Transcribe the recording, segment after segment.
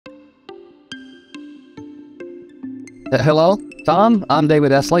Hello, Tom. I'm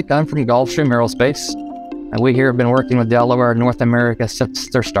David Eslick. I'm from Gulfstream Aerospace, and we here have been working with Delaware, North America since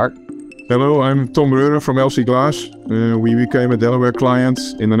their start. Hello, I'm Tom Breure from Crisal Glass. We became a Delaware client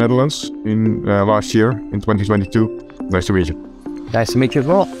in the Netherlands in last year, in 2022. Nice to meet you. Nice to meet you as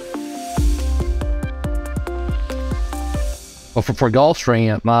well. Well, for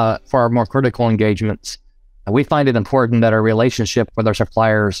Gulfstream, for our more critical engagements, we find it important that our relationship with our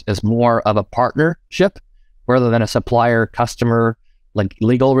suppliers is more of a partnership rather than a supplier-customer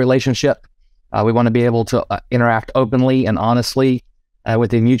legal relationship. We want to be able to interact openly and honestly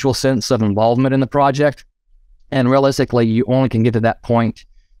with a mutual sense of involvement in the project. And realistically, you only can get to that point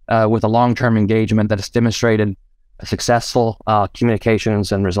with a long-term engagement that has demonstrated successful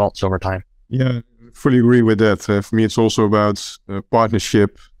communications and results over time. Yeah, fully agree with that. For me, it's also about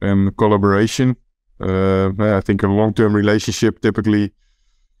partnership and collaboration. I think a long-term relationship typically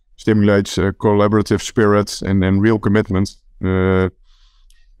stimulates a collaborative spirit and real commitment.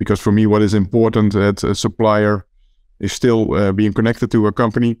 Because for me, what is important at a supplier is still being connected to a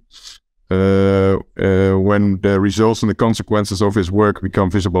company when the results and the consequences of his work become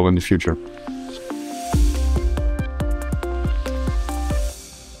visible in the future.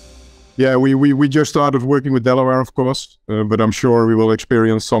 Yeah, we just started working with Delaware, of course, but I'm sure we will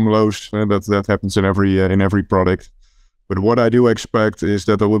experience some lows. That happens in every product. But what I do expect is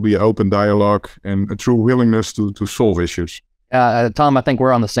that there will be open dialogue and a true willingness to solve issues. Tom, I think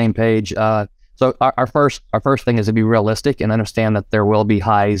we're on the same page. So our first thing is to be realistic and understand that there will be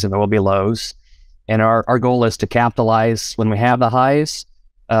highs and there will be lows. And our goal is to capitalize when we have the highs,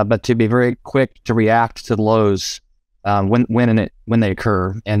 but to be very quick to react to the lows when they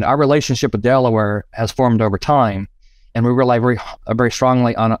occur. And our relationship with Delaware has formed over time, and we rely very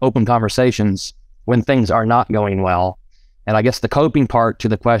strongly on open conversations when things are not going well. And I guess the coping part to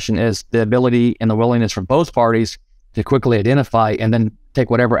the question is the ability and the willingness from both parties to quickly identify and then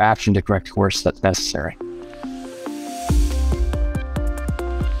take whatever action to correct course that's necessary.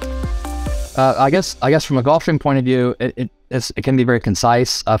 I guess from a Gulfstream point of view, it can be very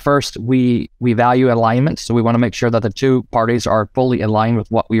concise. First, we value alignment, so we want to make sure that the two parties are fully aligned with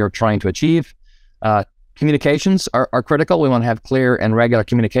what we are trying to achieve. Communications are critical. We want to have clear and regular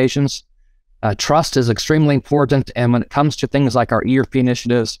communications. Trust is extremely important, and when it comes to things like our ERP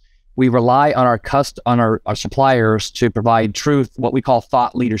initiatives, we rely on our suppliers to provide truth, what we call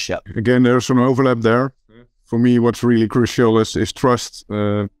thought leadership. Again, there's some overlap there. For me, what's really crucial is trust,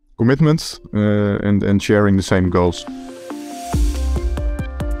 commitment, and sharing the same goals.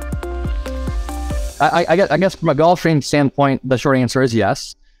 I guess from a Gulfstream standpoint, the short answer is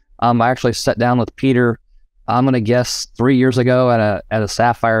yes. I actually sat down with Peter, I'm going to guess 3 years ago at a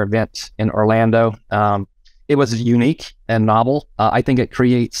Sapphire event in Orlando. It was unique and novel. I think it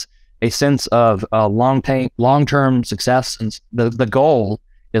creates a sense of long-term success, and the goal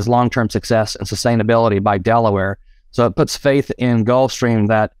is long-term success and sustainability by Delaware. So it puts faith in Gulfstream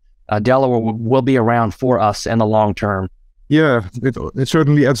that Delaware will be around for us in the long term. Yeah, it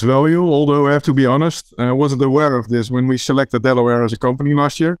certainly adds value, although I have to be honest, I wasn't aware of this when we selected Delaware as a company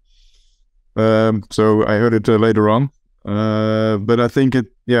last year. So I heard it later on. But I think it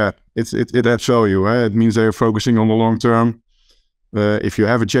adds value. It means they're focusing on the long term. If you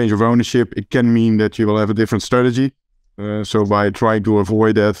have a change of ownership, it can mean that you will have a different strategy. So by trying to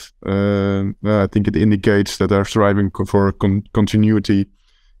avoid that, I think it indicates that they're striving for continuity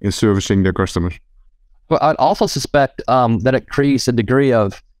in servicing their customers. Well, I'd also suspect that it creates a degree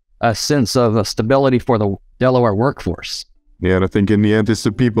of a sense of stability for the Delaware workforce. Yeah, I think in the end, it's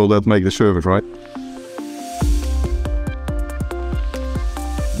the people that make the service, right?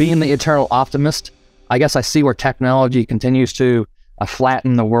 Being the eternal optimist, I guess I see where technology continues to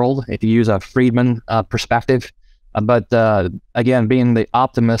flatten the world, if you use a Friedman perspective. But again, being the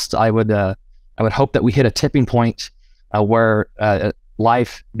optimist, I would hope that we hit a tipping point where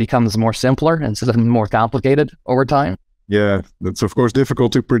life becomes more simpler instead of more complicated over time. Yeah, that's of course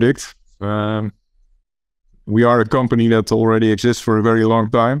difficult to predict. We are a company that already exists for a very long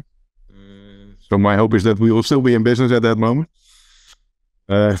time. So my hope is that we will still be in business at that moment.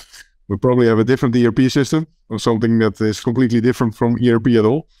 We probably have a different ERP system or something that is completely different from ERP at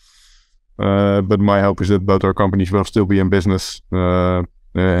all. But my hope is that both our companies will still be in business and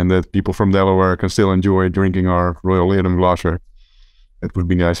that people from Delaware can still enjoy drinking our Royal Leerdam glassware. It would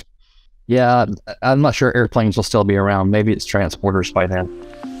be nice. Yeah, I'm not sure airplanes will still be around. Maybe it's transporters by then.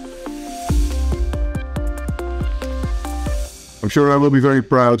 I'm sure I will be very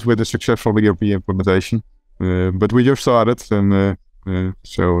proud with the successful ERP implementation. But we just started, and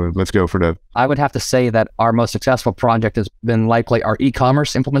so let's go for that. I would have to say that our most successful project has been likely our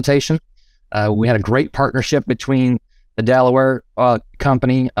e-commerce implementation. We had a great partnership between the Delaware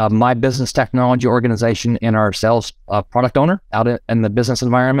company, my business technology organization, and our sales product owner out in the business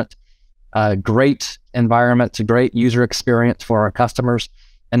environment. Great environment, a great user experience for our customers,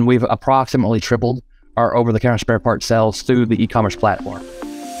 and we've approximately tripled our over-the-counter spare parts sales through the e-commerce platform.